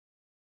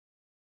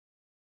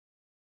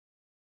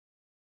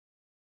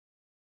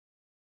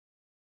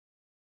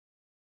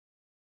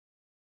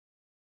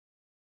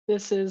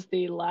This is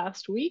the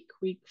last week,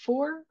 week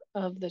 4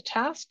 of the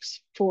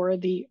tasks for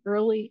the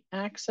early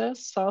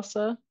access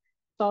SLSA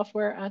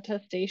software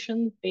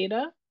attestation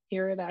beta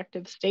here at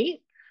Active State.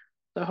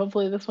 So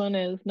hopefully this one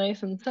is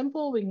nice and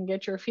simple. We can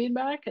get your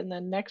feedback, and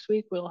then next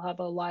week we'll have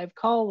a live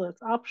call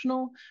that's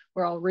optional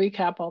where I'll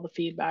recap all the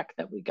feedback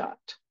that we got.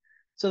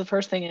 So the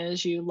first thing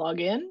is you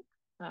log in.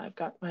 I've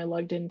got my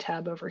logged in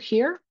tab over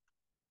here.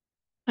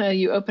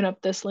 You open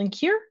up this link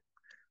here,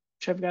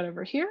 which I've got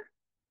over here.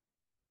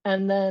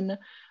 And then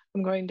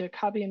I'm going to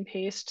copy and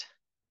paste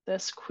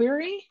this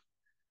query.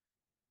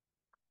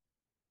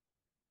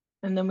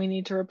 And then we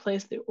need to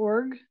replace the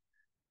org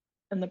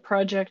and the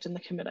project and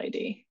the commit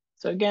ID.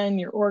 So again,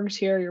 your org's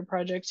here, your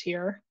project's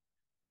here,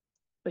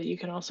 but you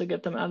can also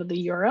get them out of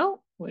the URL,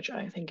 which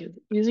I think is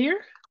easier.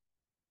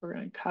 We're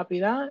going to copy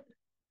that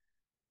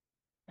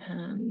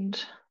and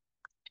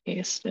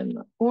paste in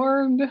the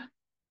org.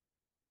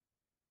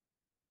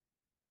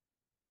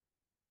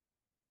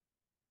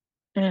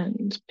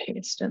 And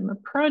paste in the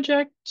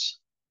project.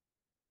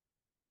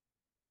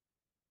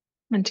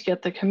 And to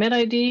get the commit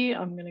ID,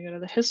 I'm going to go to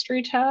the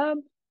history tab.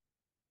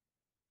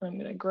 I'm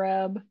going to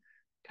grab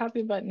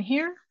copy button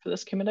here for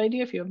this commit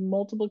ID. If you have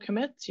multiple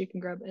commits, you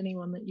can grab any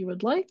one that you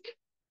would like.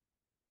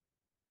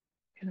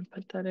 I'm going to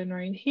put that in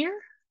right here.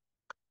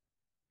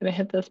 I'm going to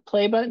hit this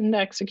play button to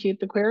execute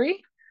the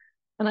query.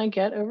 And I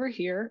get over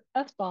here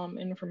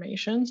SBOM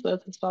information. So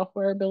that's a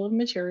software bill of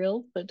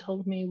materials that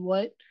tells me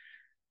what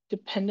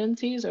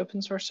dependencies,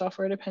 open source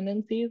software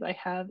dependencies I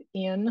have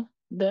in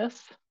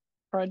this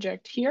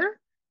project here.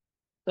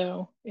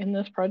 So in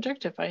this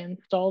project, if I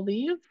install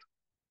these,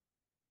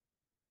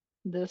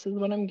 this is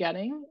what I'm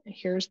getting.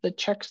 Here's the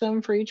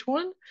checksum for each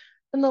one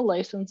and the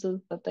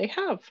licenses that they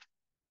have.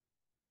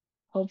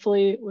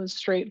 Hopefully it was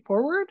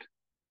straightforward.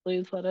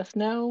 Please let us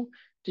know.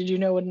 Did you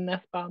know what an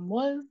SBOM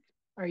was?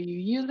 Are you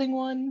using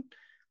one?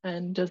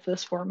 And does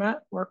this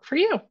format work for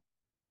you?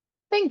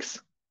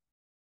 Thanks.